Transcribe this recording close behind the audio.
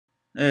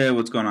Hey,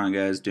 what's going on,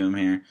 guys? Doom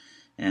here,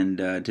 and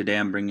today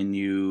I'm bringing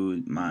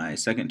you my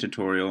second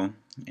tutorial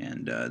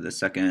and the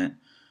second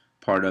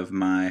part of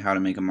my how to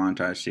make a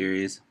montage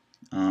series.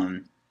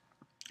 Um,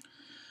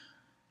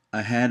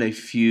 I had a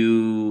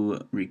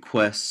few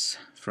requests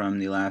from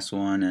the last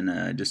one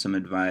and just some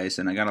advice,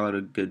 and I got a lot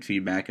of good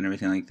feedback and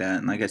everything like that.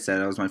 And like I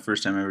said, that was my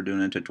first time ever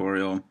doing a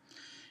tutorial,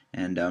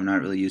 and I'm not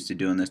really used to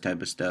doing this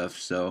type of stuff,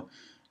 so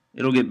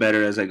it'll get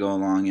better as I go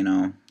along.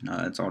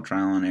 It's all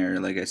trial and error,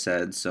 like I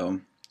said.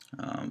 So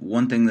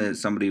one thing that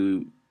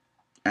somebody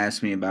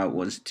asked me about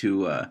was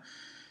to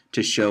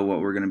show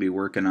what we're going to be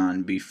working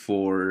on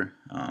before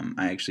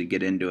I actually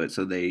get into it,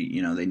 so they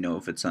know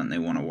if it's something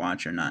they want to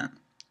watch or not.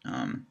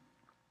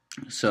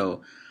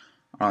 So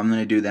I'm going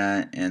to do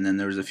that, and then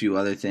there's a few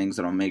other things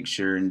that I'll make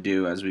sure and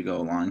do as we go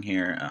along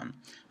here.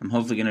 I'm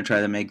hopefully going to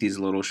try to make these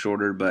a little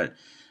shorter, but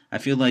I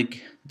feel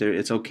like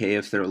it's okay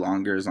if they're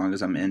longer as long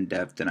as I'm in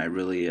depth and I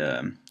really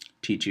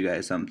teach you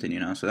guys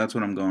something. So that's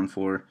what I'm going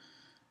for.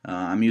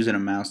 I'm using a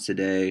mouse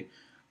today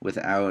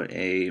without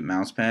a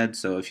mouse pad,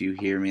 so if you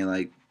hear me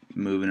like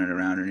moving it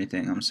around or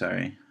anything, I'm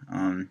sorry.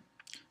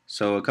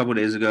 So a couple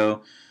days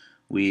ago,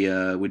 we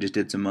just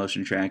did some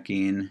motion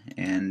tracking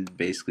and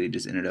basically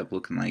just ended up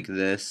looking like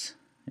this.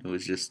 It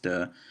was just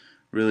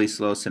really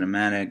slow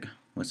cinematic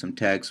with some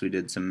text. We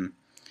did some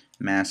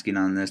masking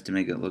on this to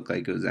make it look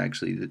like it was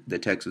actually the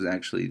text was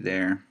actually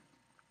there,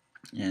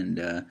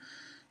 and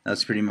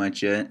that's pretty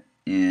much it.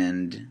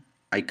 And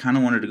I kind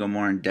of wanted to go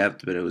more in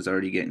depth, but it was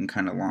already getting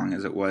kind of long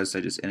as it was, so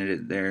I just ended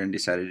it there and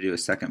decided to do a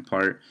second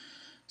part.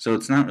 So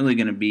it's not really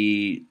going to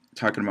be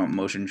talking about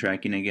motion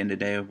tracking again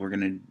today. We're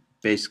going to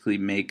basically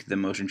make the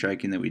motion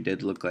tracking that we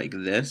did look like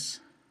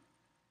this.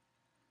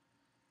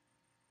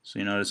 So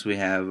you notice we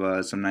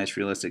have some nice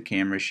realistic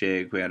camera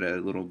shake. We had a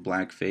little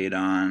black fade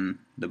on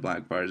the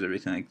black bars,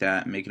 everything like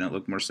that, making it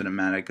look more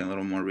cinematic and a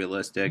little more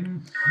realistic.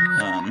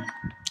 That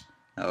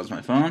was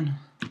my phone.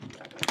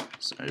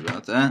 Sorry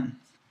about that.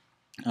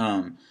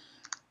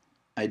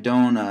 I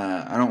don't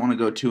want to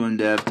go too in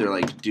depth or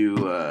like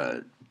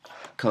do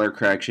color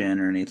correction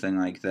or anything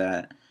like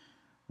that.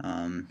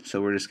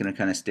 So we're just gonna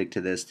kind of stick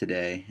to this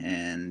today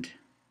and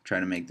try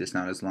to make this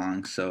not as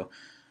long. So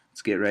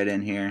let's get right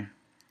in here.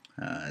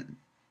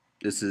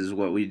 This is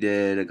what we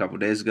did a couple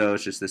days ago.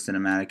 It's just the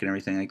cinematic and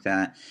everything like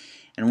that.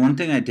 And one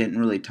thing I didn't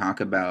really talk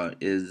about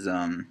is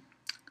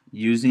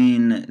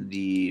using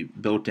the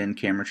built-in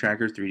camera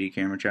tracker, 3D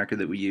camera tracker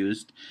that we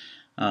used.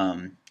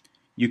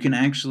 You can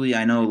actually,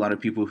 I know a lot of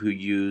people who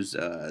use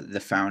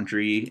the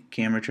Foundry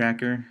camera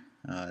tracker,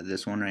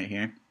 this one right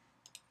here.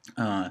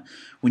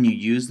 When you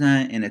use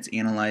that and it's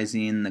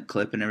analyzing the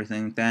clip and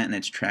everything like that and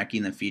it's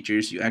tracking the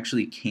features, you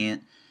actually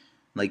can't,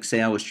 like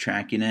say I was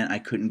tracking it, I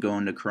couldn't go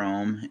into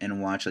Chrome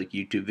and watch like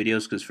YouTube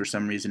videos because for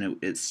some reason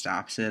it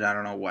stops it. I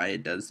don't know why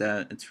it does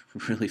that. It's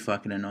really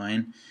fucking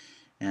annoying.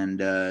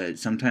 And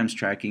sometimes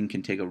tracking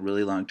can take a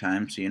really long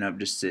time, so you end up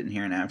just sitting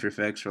here in After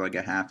Effects for like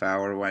a half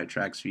hour while it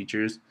tracks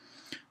features.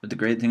 But the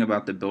great thing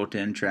about the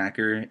built-in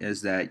tracker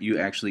is that you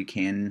actually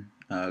can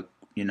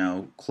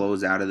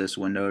close out of this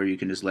window, or you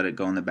can just let it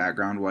go in the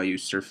background while you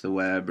surf the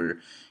web or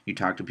you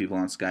talk to people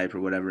on Skype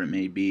or whatever it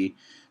may be.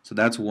 So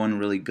that's one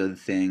really good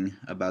thing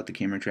about the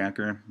camera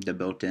tracker, the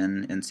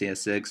built-in in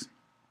CS6.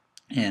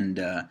 And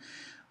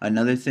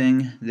another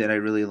thing that I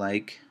really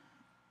like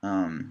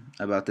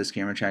about this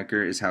camera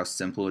tracker is how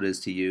simple it is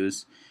to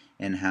use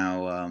and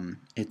how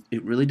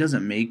it really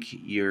doesn't make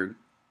your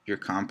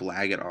comp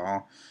lag at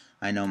all.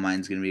 I know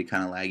mine's going to be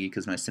kind of laggy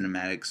because my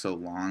cinematic's so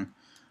long,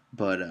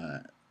 but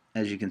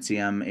as you can see,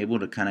 I'm able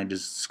to kind of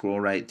just scroll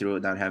right through it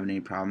without having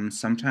any problems.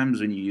 Sometimes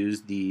when you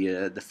use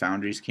the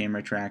Foundry's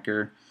camera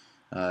tracker,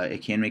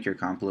 it can make your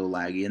comp a little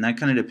laggy, and that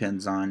kind of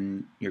depends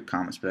on your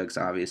comp specs,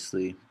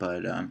 obviously.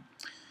 But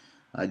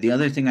the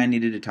other thing I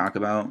needed to talk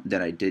about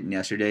that I didn't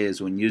yesterday is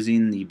when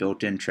using the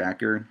built-in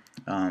tracker,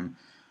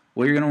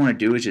 what you're going to want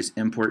to do is just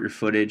import your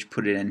footage,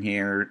 put it in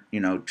here,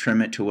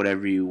 trim it to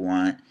whatever you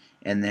want,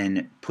 and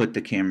then put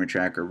the camera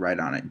tracker right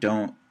on it.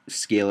 Don't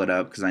scale it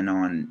up, because I know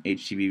on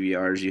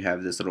HTVVRs you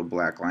have this little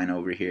black line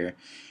over here.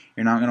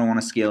 You're not going to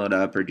want to scale it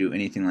up or do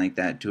anything like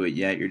that to it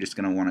yet. You're just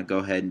going to want to go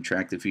ahead and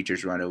track the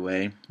features right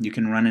away. You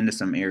can run into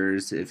some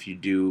errors if you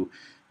do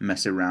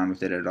mess around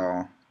with it at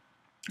all.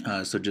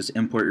 So just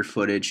import your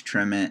footage,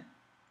 trim it,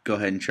 go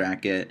ahead and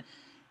track it,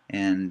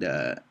 and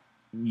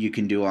you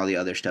can do all the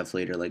other stuff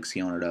later, like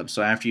scaling it up.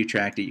 So after you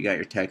tracked it, you got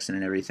your text in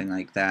and everything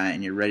like that,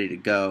 and you're ready to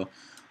go.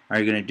 All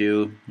you're gonna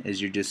do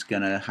is you're just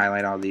gonna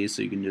highlight all these,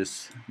 so you can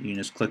just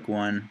click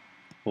one,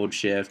 hold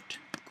shift,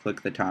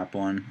 click the top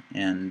one,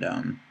 and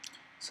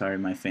sorry,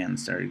 my fan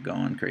started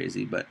going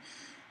crazy, but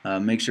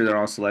make sure they're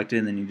all selected,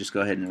 and then you just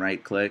go ahead and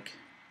right click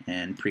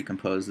and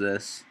pre-compose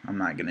this. I'm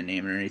not gonna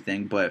name it or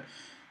anything, but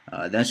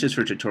that's just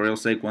for tutorial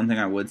sake. One thing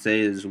I would say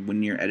is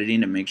when you're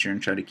editing, to make sure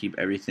and try to keep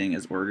everything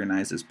as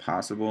organized as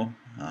possible,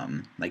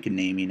 like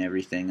naming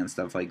everything and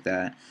stuff like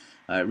that.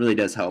 It really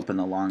does help in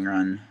the long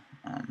run.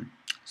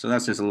 So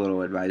that's just a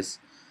little advice.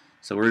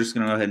 So we're just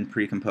going to go ahead and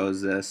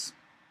pre-compose this,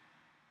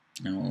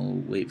 and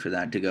we'll wait for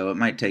that to go. It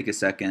might take a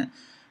second,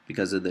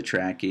 because of the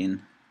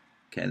tracking.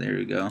 Okay, there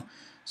we go.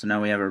 So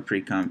now we have our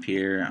pre-comp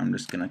here. I'm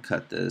just gonna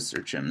cut this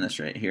or trim this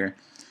right here.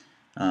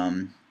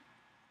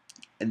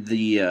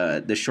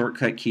 The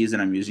shortcut keys that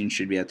I'm using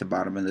should be at the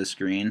bottom of the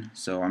screen,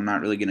 so I'm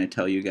not really going to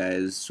tell you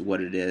guys what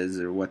it is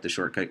or what the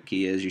shortcut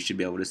key is. You should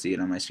be able to see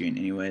it on my screen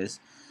anyways.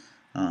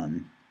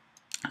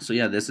 So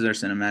yeah, this is our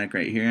cinematic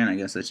right here, and I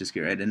guess let's just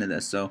get right into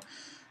this. So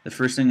the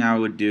first thing I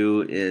would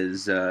do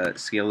is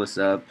scale this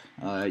up.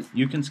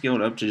 You can scale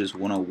it up to just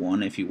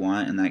 101 if you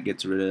want, and that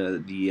gets rid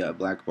of the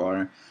black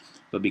bar.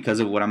 But because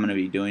of what I'm going to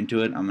be doing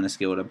to it, I'm going to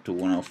scale it up to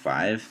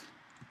 105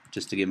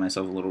 just to give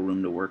myself a little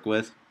room to work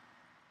with.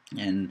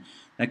 And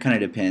that kind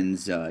of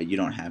depends. You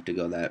don't have to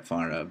go that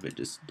far up. It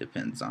just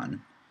depends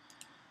on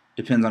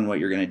what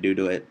you're going to do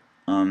to it.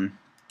 So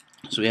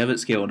we have it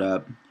scaled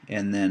up,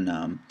 and then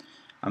I'm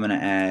going to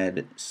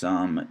add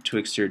some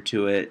Twixtor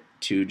to it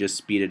to just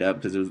speed it up,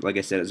 because it was, like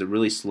I said, it was a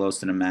really slow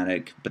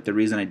cinematic. But the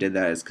reason I did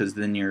that is because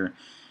then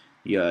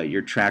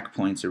your track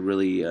points are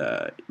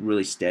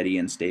really steady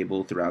and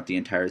stable throughout the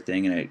entire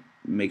thing, and it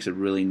makes a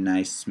really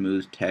nice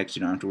smooth text. You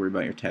don't have to worry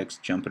about your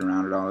text jumping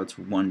around at all. It's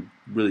one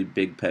really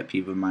big pet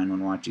peeve of mine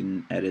when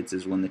watching edits,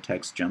 is when the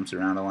text jumps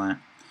around a lot.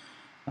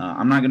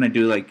 I'm not going to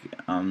do like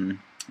a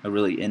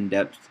really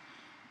in-depth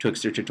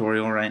Twixtor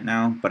tutorial right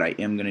now, but I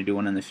am going to do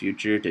one in the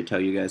future to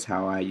tell you guys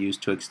how I use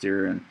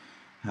Twixtor and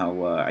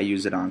how I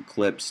use it on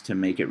clips to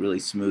make it really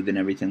smooth and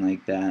everything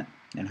like that,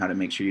 and how to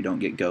make sure you don't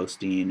get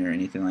ghosting or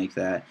anything like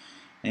that.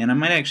 And I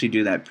might actually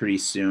do that pretty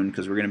soon,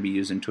 because we're going to be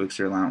using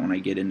Twixtor a lot when I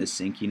get into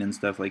syncing and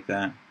stuff like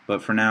that.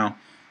 But for now,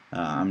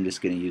 I'm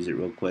just going to use it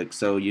real quick.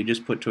 So you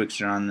just put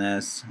Twixtor on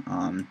this,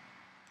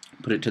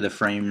 put it to the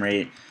frame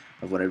rate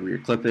of whatever your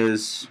clip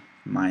is.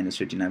 Mine is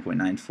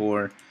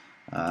 59.94.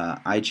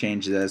 I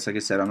changed this. Like I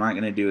said, I'm not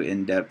going to do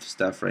in-depth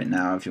stuff right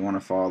now. If you want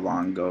to follow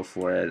along, go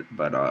for it.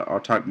 But I'll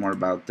talk more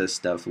about this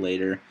stuff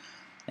later.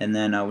 And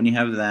then when you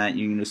have that,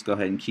 you can just go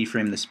ahead and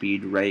keyframe the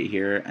speed right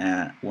here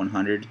at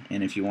 100.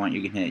 And if you want,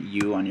 you can hit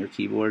U on your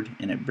keyboard,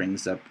 and it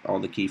brings up all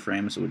the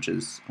keyframes, which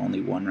is only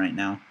 1 right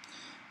now.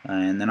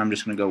 And then I'm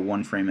just going to go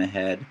 1 frame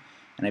ahead.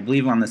 And I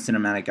believe on the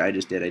cinematic I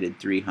did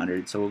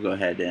 300. So we'll go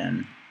ahead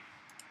and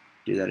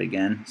do that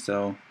again.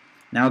 So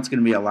now it's going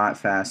to be a lot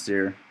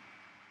faster.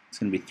 It's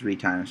going to be 3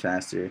 times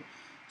faster.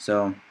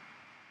 So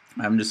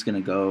I'm just going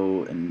to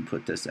go and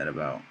put this at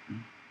about...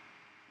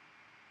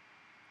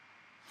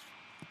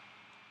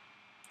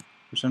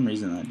 For some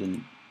reason that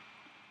didn't...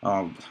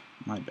 Oh,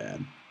 my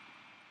bad.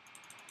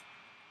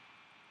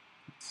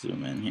 Let's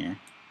zoom in here.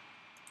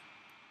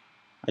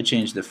 I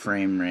changed the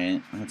frame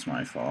rate. That's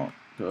my fault.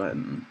 Go ahead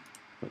and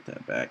put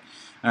that back.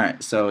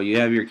 Alright, so you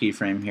have your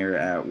keyframe here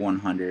at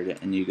 100,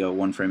 and you go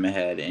 1 frame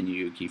ahead, and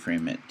you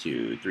keyframe it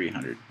to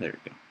 300. There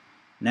we go.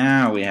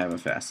 Now we have a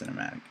fast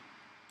cinematic.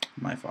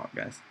 My fault,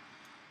 guys.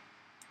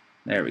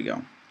 There we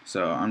go.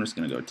 So I'm just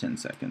going to go 10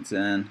 seconds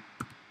in.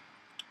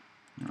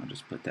 I'll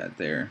just put that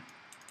there.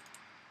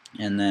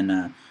 And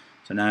then,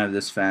 so now I have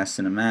this fast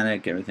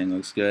cinematic. Everything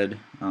looks good.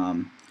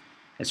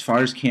 As far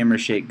as camera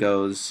shake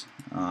goes,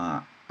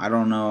 I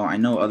don't know. I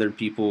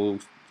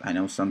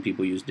know some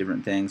people use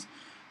different things.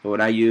 But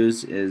what I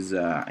use is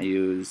I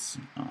use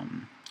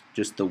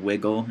just the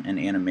wiggle and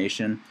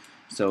animation.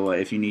 So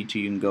if you need to,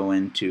 you can go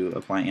into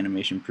apply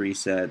animation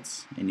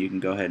presets, and you can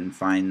go ahead and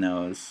find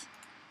those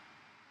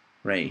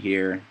right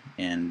here,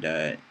 and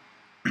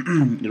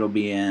it'll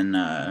be in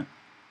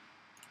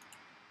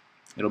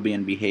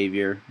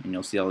behavior, and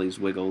you'll see all these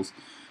wiggles.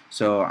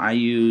 So I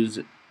use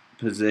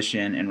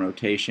position and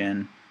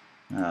rotation.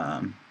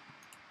 I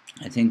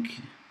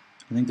think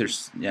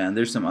there's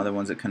some other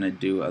ones that kind of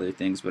do other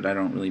things, but I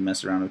don't really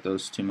mess around with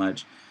those too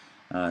much.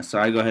 So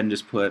I go ahead and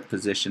just put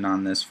position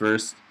on this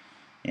first,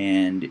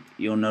 and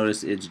you'll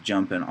notice it's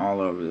jumping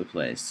all over the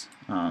place.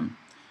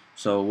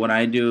 So what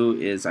I do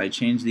is I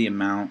change the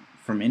amount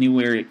from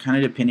anywhere, kind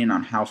of depending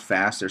on how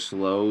fast or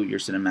slow your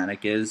cinematic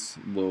is,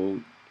 will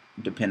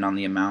depend on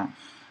the amount.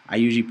 I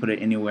usually put it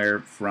anywhere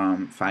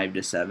from 5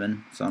 to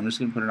 7, so I'm just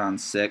going to put it on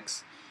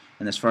 6.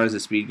 And as far as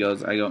the speed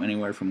goes, I go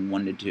anywhere from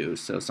 1 to 2.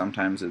 So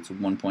sometimes it's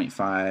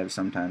 1.5,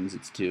 sometimes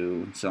it's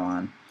 2, and so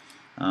on.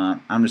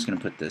 I'm just going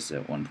to put this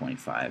at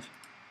 1.5.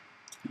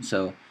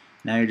 So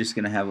now you're just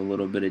going to have a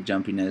little bit of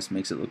jumpiness,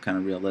 makes it look kind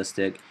of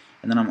realistic.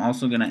 And then I'm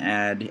also going to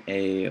add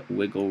a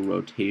wiggle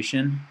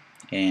rotation,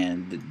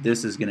 and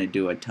this is going to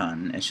do a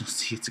ton. As you'll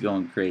see, it's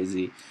going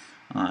crazy.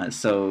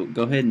 So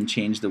go ahead and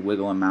change the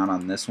wiggle amount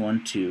on this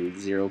one to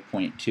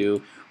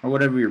 0.2, or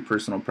whatever your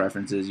personal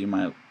preference is. You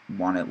might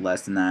want it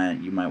less than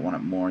that, you might want it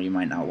more, you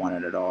might not want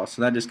it at all.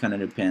 So that just kind of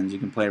depends. You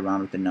can play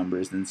around with the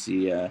numbers and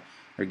see or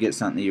get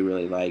something that you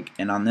really like.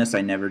 And on this, I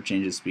never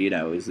change the speed.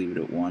 I always leave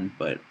it at 1.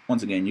 But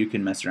once again, you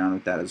can mess around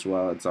with that as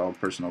well. It's all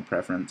personal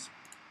preference.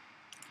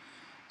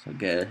 So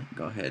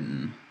go ahead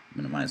and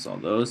minimize all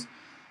those.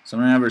 So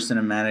I'm gonna have our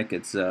cinematic.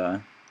 It's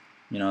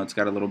it's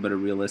got a little bit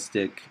of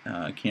realistic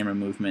camera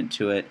movement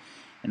to it.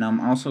 And I'm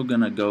also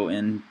gonna go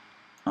in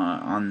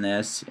on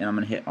this, and I'm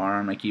gonna hit R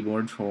on my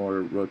keyboard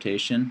for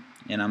rotation,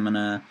 and I'm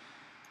gonna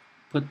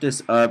put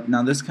this up.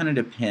 Now this kind of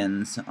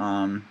depends.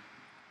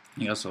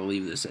 I guess I'll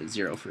leave this at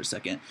 0 for a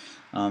second.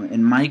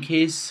 In my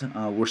case,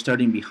 we're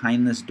starting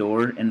behind this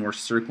door and we're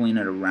circling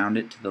it around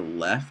it to the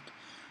left.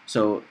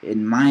 So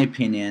in my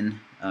opinion,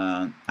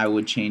 I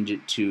would change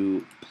it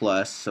to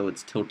plus so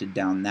it's tilted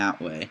down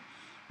that way.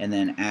 And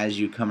then as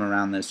you come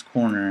around this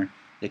corner,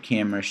 the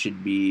camera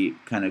should be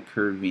kind of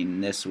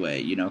curving this way,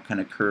 you know, kind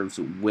of curves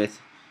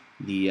with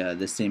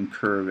the same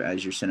curve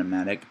as your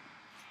cinematic.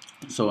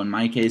 So in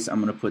my case,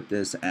 I'm going to put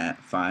this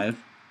at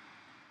 5.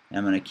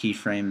 I'm going to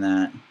keyframe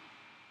that.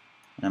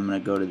 And I'm going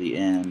to go to the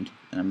end,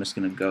 and I'm just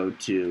going to go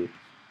to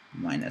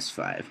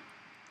 -5.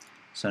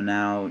 So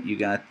now you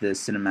got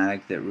this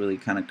cinematic that really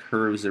kind of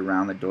curves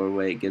around the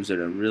doorway. It gives it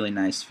a really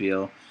nice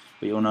feel.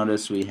 But you'll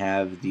notice we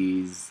have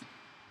these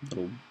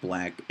little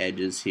black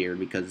edges here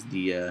because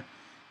the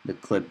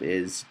clip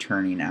is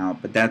turning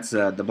out. But that's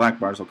the black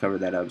bars will cover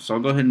that up. So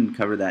I'll go ahead and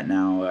cover that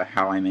now,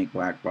 how I make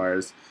black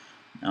bars.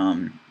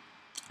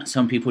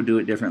 Some people do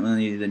it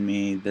differently than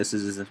me. This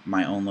is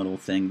my own little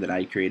thing that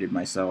I created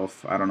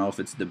myself. I don't know if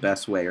it's the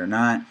best way or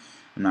not.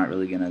 I'm not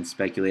really going to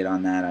speculate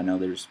on that. I know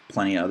there's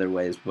plenty of other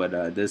ways,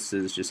 but this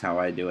is just how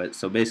I do it.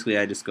 So basically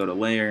I just go to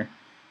Layer,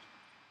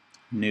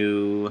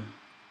 New,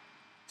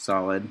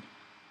 Solid,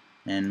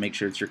 and make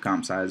sure it's your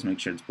comp size,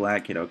 make sure it's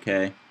black, hit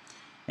OK.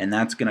 And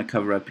that's going to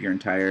cover up your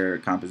entire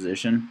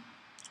composition.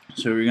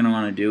 So what you're going to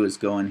want to do is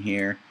go in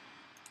here.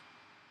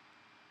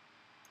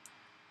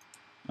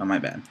 Oh, my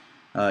bad.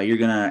 You're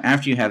gonna,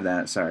 after you have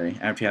that,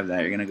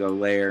 you're gonna go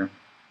Layer,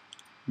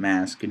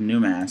 Mask, New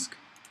Mask.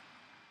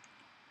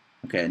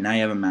 Okay, now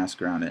you have a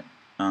mask around it.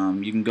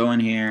 You can go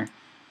in here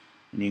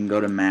and you can go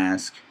to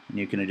Mask and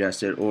you can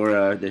adjust it,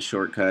 or the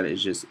shortcut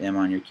is just M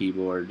on your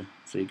keyboard.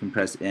 So you can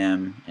press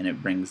M and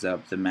it brings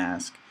up the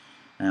mask.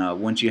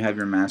 Once you have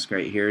your mask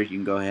right here, you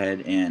can go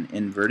ahead and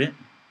invert it.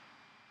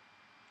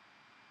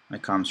 My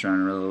comp's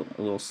running a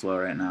little slow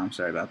right now. I'm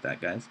sorry about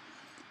that, guys.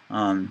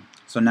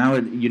 So now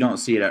you don't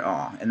see it at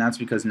all, and that's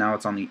because now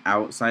it's on the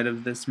outside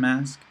of this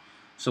mask.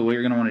 So what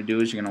you're going to want to do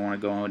is you're going to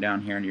want to go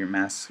down here into your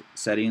mask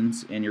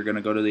settings, and you're going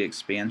to go to the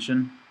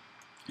expansion,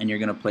 and you're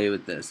going to play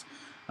with this.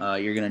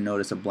 You're going to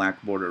notice a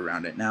black border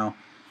around it. Now,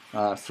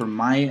 for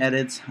my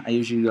edits, I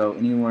usually go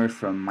anywhere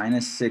from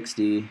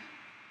 -60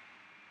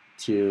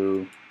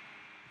 to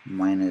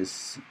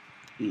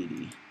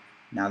 -80.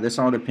 Now this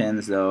all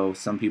depends though.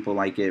 Some people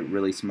like it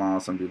really small,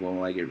 some people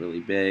like it really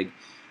big.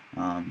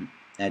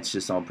 That's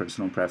just all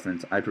personal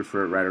preference. I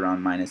prefer it right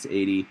around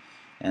 -80,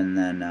 and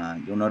then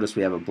you'll notice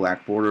we have a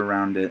black border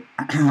around it.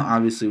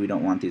 Obviously we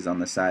don't want these on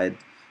the side,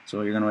 so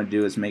what you're going to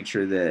do is make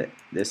sure that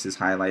this is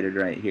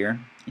highlighted right here,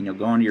 and you'll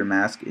go into your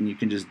mask and you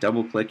can just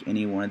double click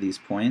any one of these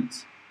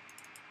points,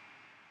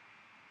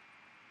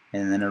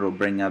 and then it'll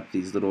bring up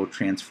these little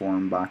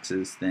transform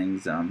boxes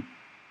things.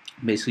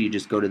 Basically you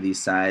just go to these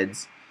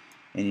sides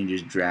and you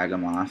just drag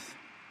them off,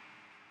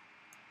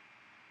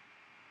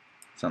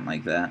 something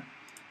like that.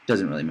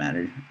 Doesn't really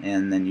matter,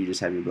 and then you just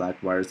have your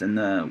black bars. And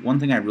the one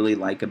thing I really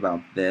like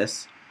about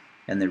this,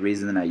 and the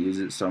reason that I use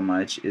it so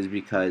much, is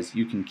because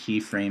you can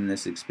keyframe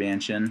this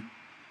expansion.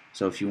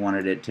 So if you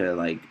wanted it to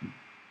like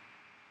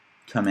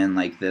come in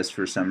like this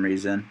for some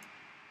reason,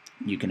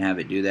 you can have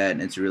it do that,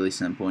 and it's really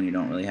simple and you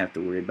don't really have to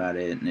worry about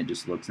it, and it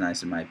just looks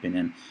nice in my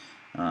opinion,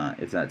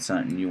 if that's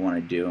something you want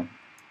to do.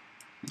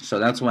 So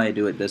that's why I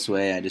do it this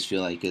way. I just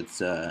feel like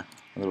it's a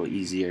little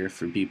easier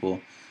for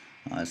people.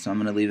 So I'm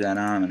going to leave that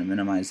on. I'm going to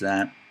minimize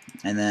that.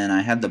 And then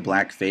I had the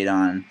black fade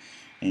on,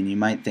 and you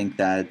might think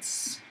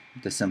that's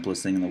the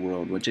simplest thing in the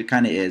world, which it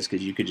kind of is,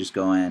 because you could just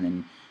go in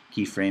and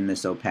keyframe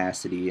this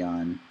opacity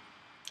on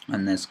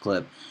this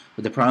clip.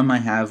 But the problem I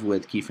have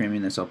with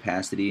keyframing this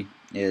opacity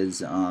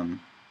is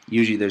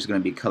usually there's going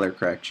to be color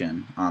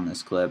correction on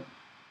this clip,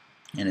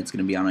 and it's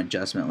going to be on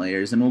adjustment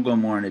layers, and we'll go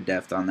more into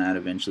depth on that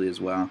eventually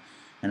as well.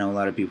 I know a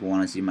lot of people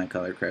want to see my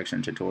color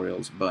correction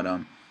tutorials, but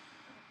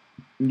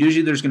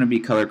usually there's going to be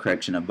color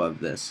correction above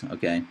this,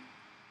 okay?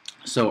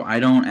 So I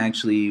don't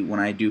actually, when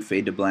I do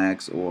fade to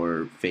blacks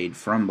or fade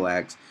from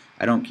blacks,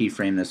 I don't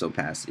keyframe this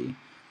opacity.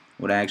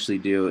 What I actually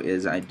do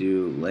is I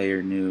do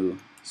Layer, New,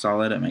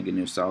 Solid. I make a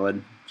new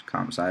solid,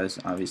 comp size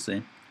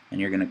obviously, and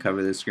you're going to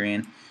cover the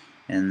screen,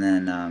 and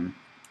then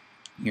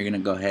you're going to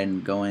go ahead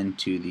and go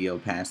into the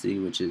opacity,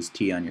 which is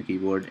T on your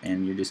keyboard,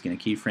 and you're just going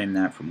to keyframe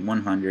that from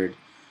 100.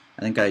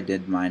 I think I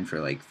did mine for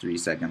like 3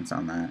 seconds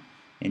on that,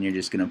 and you're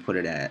just going to put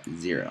it at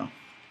 0.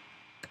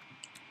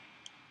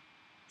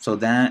 So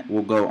that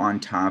will go on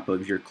top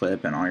of your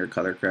clip and all your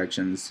color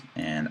corrections,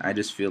 and I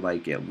just feel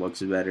like it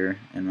looks better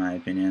in my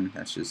opinion.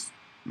 That's just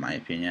my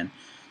opinion.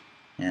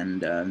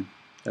 And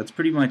that's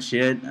pretty much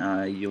it.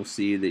 You'll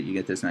see that you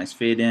get this nice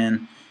fade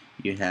in.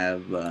 You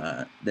have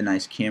the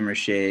nice camera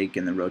shake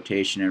and the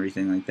rotation,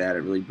 everything like that.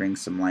 It really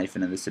brings some life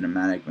into the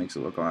cinematic, makes it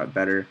look a lot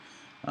better.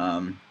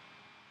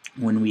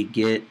 When we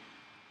get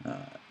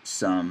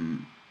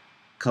some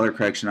color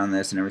correction on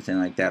this and everything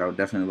like that, it'll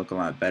definitely look a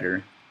lot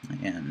better.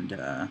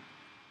 And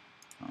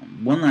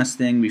one last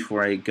thing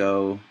before I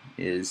go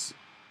is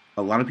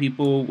a lot of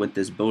people with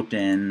this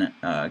built-in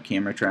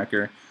camera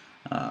tracker,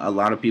 a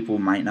lot of people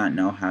might not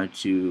know how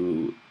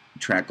to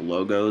track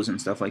logos and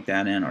stuff like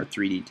that in, or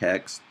 3D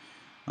text.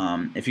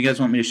 If you guys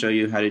want me to show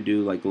you how to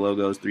do like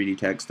logos, 3D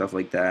text, stuff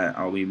like that,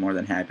 I'll be more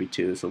than happy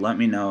to. So let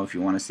me know if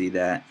you want to see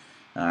that.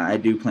 I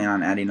do plan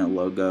on adding a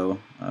logo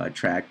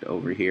tracked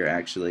over here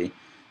actually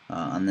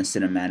on the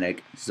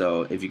cinematic.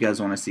 So if you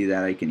guys want to see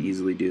that, I can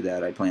easily do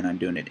that. I plan on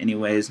doing it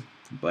anyways.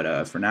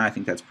 But for now, I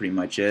think that's pretty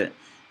much it.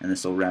 And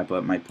this will wrap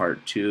up my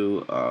part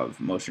 2 of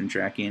motion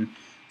tracking.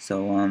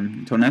 So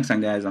until next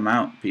time, guys, I'm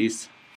out. Peace.